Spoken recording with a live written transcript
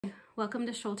Welcome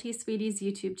to Schulte Sweeties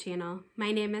YouTube channel.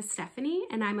 My name is Stephanie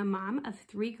and I'm a mom of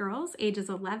 3 girls ages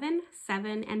 11,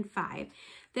 7, and 5.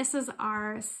 This is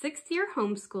our 6th year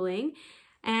homeschooling,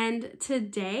 and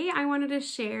today I wanted to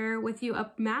share with you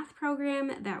a math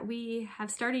program that we have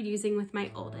started using with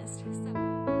my oldest.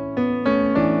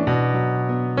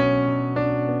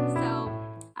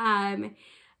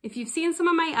 If you've seen some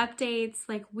of my updates,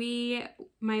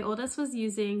 my oldest was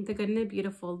using the Good and the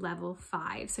Beautiful level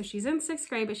 5. So she's in 6th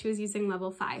grade, but she was using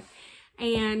level 5.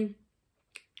 And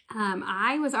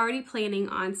I was already planning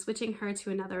on switching her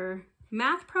to another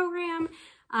math program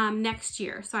next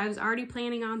year. So I was already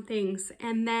planning on things.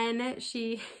 And then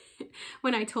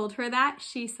when I told her that,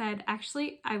 she said,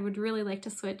 actually, I would really like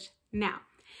to switch now.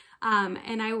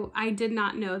 And I did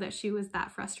not know that she was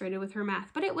that frustrated with her math,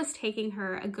 but it was taking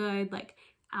her a good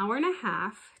hour and a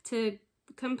half to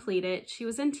complete it. She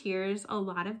was in tears a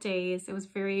lot of days. It was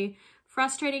very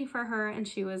frustrating for her, and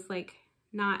she was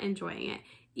not enjoying it,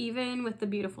 even with the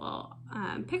beautiful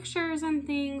pictures and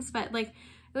things. But it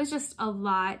was just a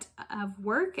lot of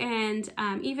work. And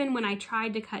even when I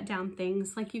tried to cut down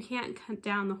things, you can't cut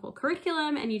down the whole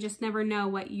curriculum, and you just never know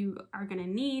what you are going to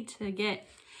need to get.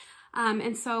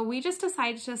 And so we just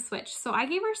decided to switch. So I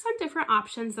gave her some different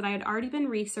options that I had already been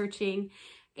researching,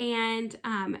 and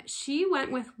she went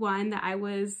with one that I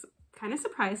was kind of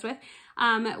surprised with.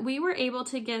 We were able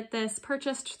to get this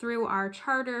purchased through our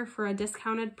charter for a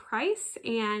discounted price,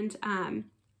 and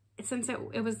since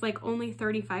it was only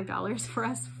 $35 for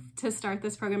us to start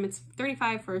this program, it's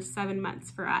 $35 for 7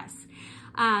 months for us.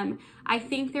 I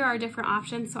think there are different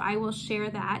options, so I will share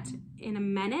that in a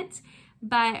minute,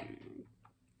 but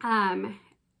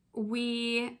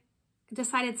we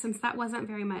decided, since that wasn't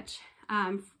very much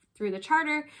through the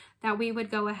charter, that we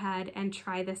would go ahead and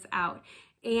try this out.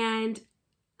 And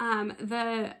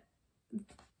the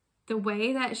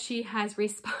way that she has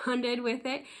responded with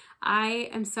it, I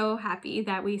am so happy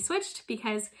that we switched,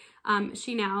 because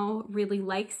she now really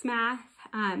likes math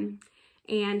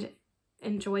and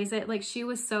enjoys it. She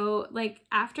was so,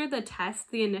 after the test,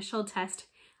 the initial test,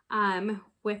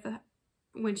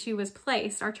 when she was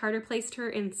placed, our charter placed her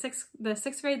in the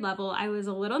 6th grade level. I was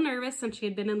a little nervous since she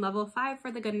had been in level 5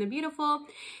 for the Good and the Beautiful,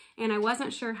 and I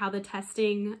wasn't sure how the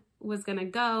testing was gonna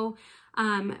go.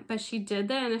 But she did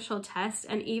the initial test,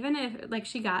 and even if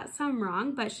she got some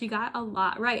wrong, but she got a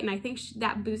lot right. And I think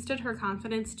that boosted her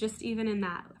confidence just even in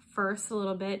that first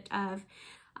little bit of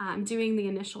doing the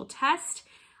initial test.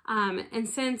 And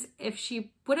since if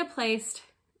she would have placed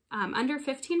under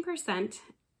 15%,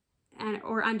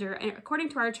 or under, according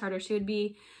to our charter, she would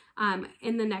be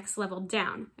in the next level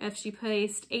down. If she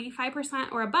placed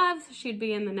 85% or above, she'd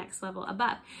be in the next level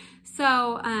above.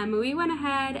 So we went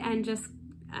ahead and just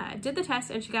did the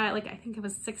test, and she got it, I think it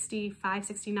was 65,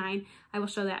 69. I will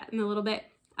show that in a little bit.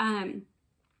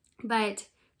 But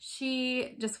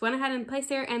she just went ahead and placed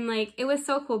there, and it was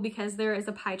so cool because there is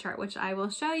a pie chart, which I will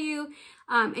show you.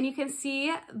 And you can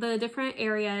see the different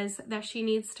areas that she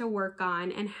needs to work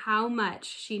on and how much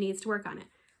she needs to work on it.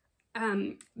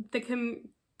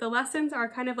 The lessons are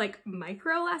kind of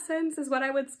micro lessons is what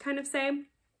I would kind of say.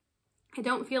 I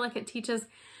don't feel like it teaches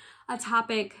a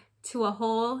topic to a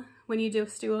whole when you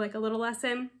just do a little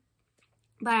lesson,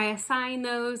 but I assign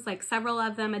those, several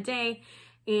of them a day,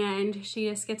 and she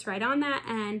just gets right on that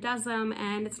and does them.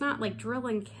 And it's not drill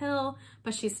and kill,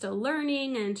 but she's still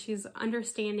learning and she's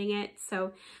understanding it.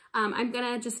 So I'm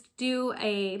gonna just do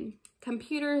a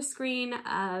computer screen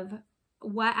of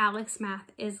what Aleks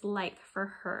math is like for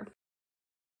her.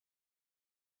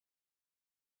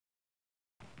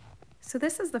 So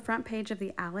this is the front page of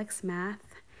the Aleks math.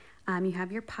 You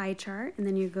have your pie chart, and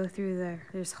then you go through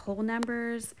there's whole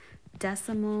numbers,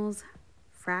 decimals,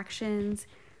 fractions,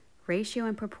 ratio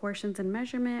and proportions and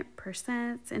measurement,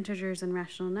 percents, integers and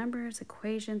rational numbers,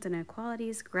 equations and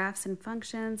inequalities, graphs and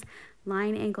functions,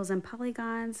 line, angles and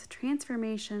polygons,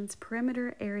 transformations,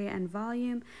 perimeter, area and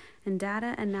volume, and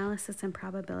data analysis and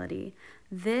probability.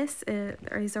 These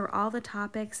are all the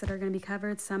topics that are going to be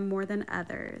covered, some more than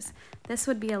others. This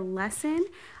would be a lesson.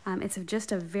 It's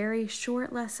just a very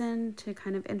short lesson to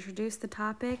kind of introduce the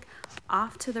topic.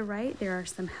 Off to the right, there are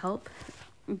some help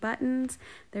buttons.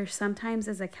 There sometimes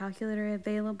is a calculator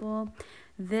available.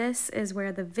 This is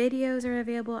where the videos are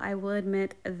available. I will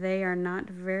admit they are not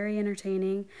very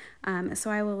entertaining,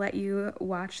 so I will let you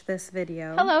watch this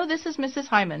video. Hello, this is Mrs.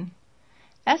 Hyman.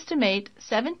 Estimate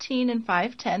 17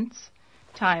 5/10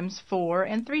 times 4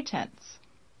 3/10.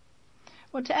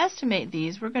 Well, to estimate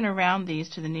these, we're going to round these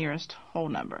to the nearest whole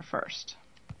number first.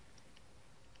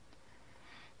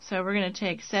 So we're going to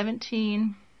take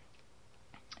 17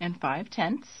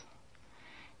 5/10,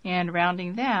 and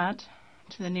rounding that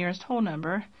to the nearest whole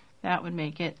number, that would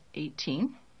make it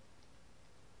 18,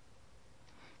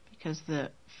 because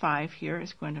the 5 here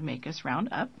is going to make us round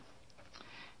up.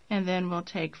 And then we'll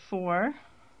take 4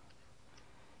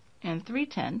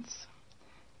 3/10,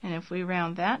 and if we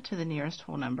round that to the nearest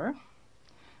whole number,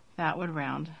 that would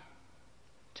round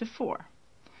to 4.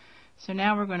 So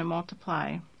now we're going to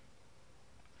multiply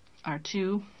our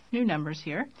two new numbers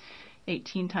here,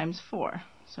 18 times 4.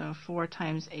 So 4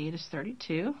 times 8 is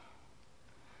 32.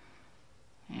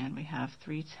 And we have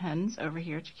 3 10s over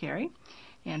here to carry.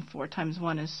 And 4 times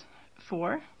 1 is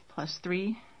 4, plus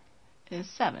 3 is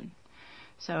 7.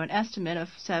 So an estimate of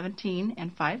 17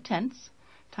 5/10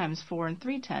 times 4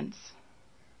 3/10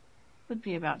 would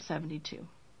be about 72.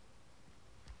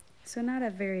 So not a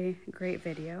very great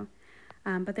video,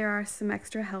 but there are some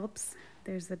extra helps.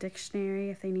 There's the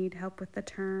dictionary if they need help with the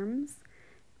terms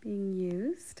being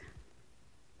used.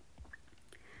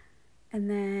 And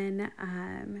then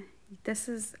this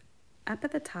is up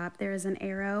at the top, there is an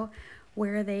arrow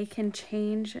where they can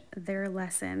change their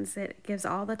lessons. It gives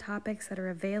all the topics that are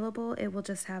available. It will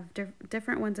just have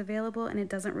different ones available, and it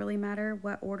doesn't really matter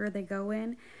what order they go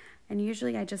in. And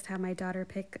usually I just have my daughter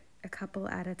pick a couple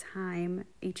at a time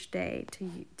each day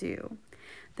to do.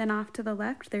 Then off to the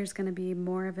left, there's going to be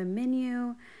more of a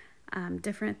menu,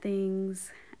 different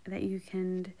things that you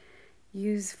can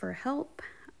use for help.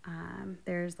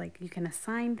 There's like, you can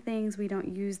assign things. We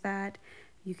don't use that.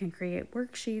 You can create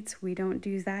worksheets. We don't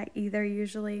do that either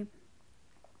usually.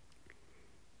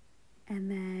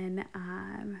 And then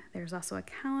there's also a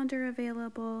calendar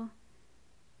available.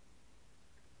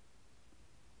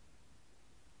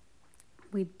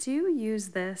 We do use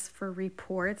this for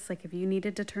reports. Like if you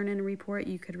needed to turn in a report,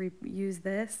 you could use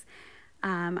this.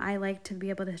 I like to be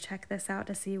able to check this out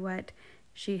to see what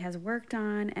she has worked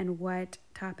on and what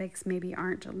topics maybe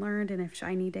aren't learned. And if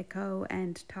I need to go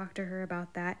and talk to her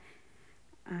about that,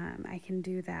 I can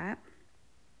do that.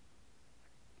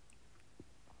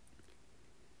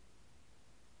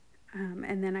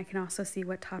 And then I can also see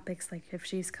what topics, like if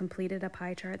she's completed a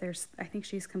pie chart, I think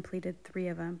she's completed 3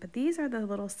 of them. But these are the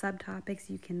little subtopics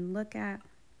you can look at,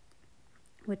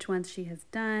 which ones she has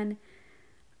done,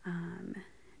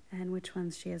 and which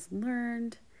ones she has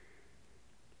learned,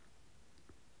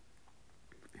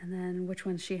 and then which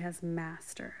ones she has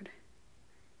mastered.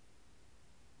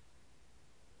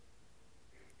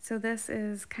 So this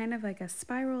is kind of like a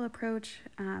spiral approach,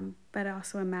 but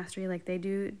also a mastery. Like they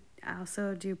do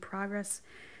also do progress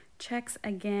checks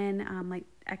again, like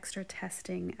extra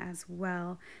testing as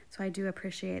well. So I do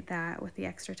appreciate that with the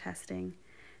extra testing.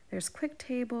 There's quick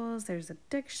tables, there's a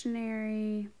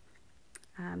dictionary,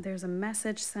 there's a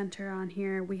message center on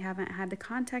here. We haven't had to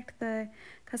contact the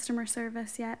customer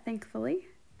service yet, thankfully.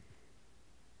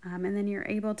 And then you're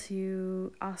able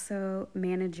to also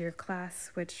manage your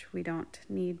class, which we don't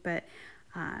need, but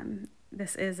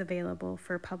this is available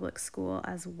for public school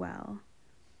as well.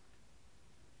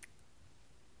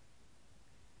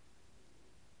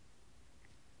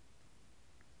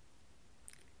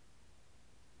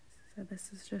 So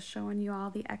this is just showing you all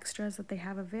the extras that they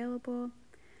have available.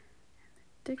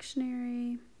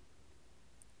 Dictionary.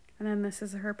 And then this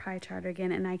is her pie chart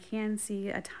again, and I can see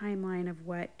a timeline of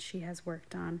what she has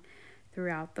worked on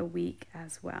throughout the week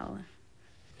as well.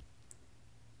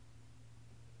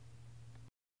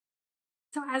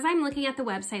 So as I'm looking at the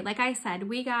website, like I said,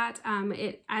 we got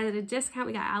it at a discount.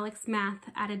 We got Aleks Math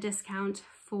at a discount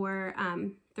for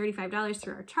 $35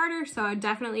 through our charter. So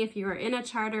definitely, if you are in a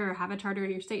charter or have a charter in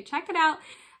your state, check it out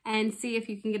and see if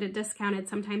you can get it discounted.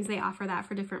 Sometimes they offer that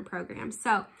for different programs.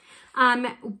 So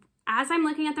as I'm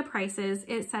looking at the prices,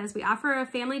 it says we offer a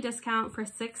family discount for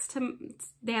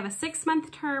they have a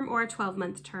 6-month term or a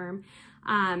 12-month term.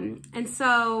 And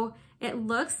so it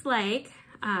looks like,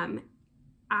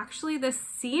 actually this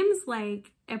seems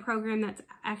like a program that's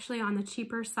actually on the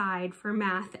cheaper side for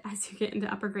math as you get into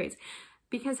upper grades.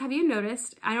 Because have you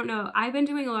noticed, I don't know, I've been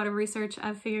doing a lot of research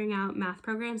of figuring out math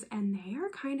programs and they are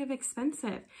kind of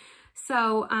expensive.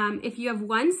 So if you have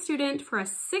one student for a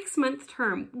 6-month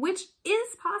term, which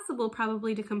is possible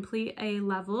probably to complete a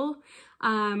level,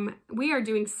 we are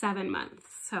doing 7 months.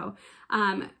 So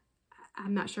I'm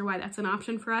not sure why that's an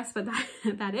option for us, but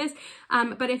that is.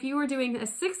 But if you were doing a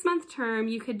 6-month term,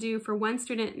 you could do for one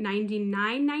student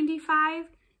 $99.95,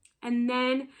 and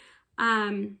then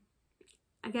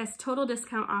I guess total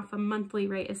discount off a monthly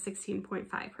rate is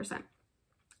 16.5%.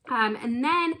 And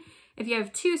then if you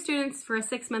have 2 students for a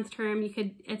 6-month term,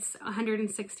 it's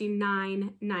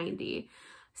 $169.90.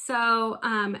 So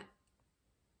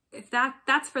if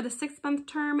that's for the 6-month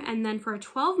term, and then for a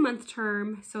 12-month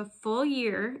term, so a full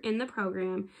year in the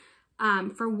program,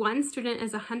 For one student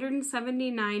is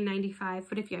 $179.95,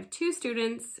 but if you have two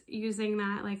students using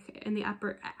that, like in the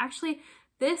upper, actually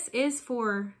this is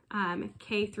for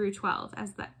K through 12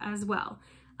 as well.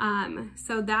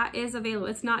 So that is available.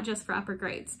 It's not just for upper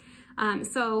grades.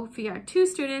 So if you have two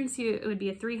students, it would be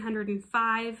a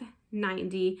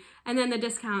 $305.90, and then the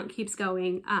discount keeps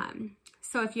going.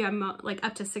 So if you have like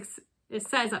up to 6, it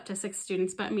says up to 6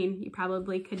 students, but I mean, you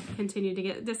probably could continue to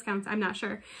get discounts. I'm not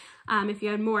sure if you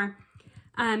had more.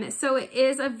 So it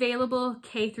is available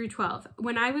K through 12.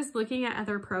 When I was looking at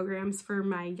other programs for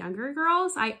my younger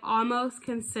girls, I almost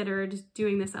considered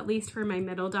doing this at least for my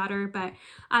middle daughter, but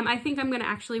I think I'm going to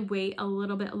actually wait a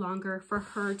little bit longer for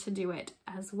her to do it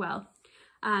as well.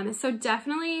 So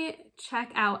definitely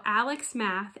check out Aleks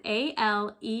Math,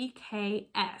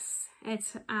 ALEKS.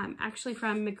 It's actually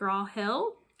from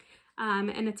McGraw-Hill,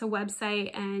 and it's a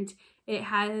website, and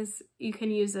you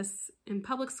can use this in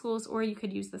public schools or you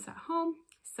could use this at home.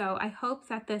 So I hope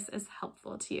that this is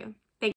helpful to you.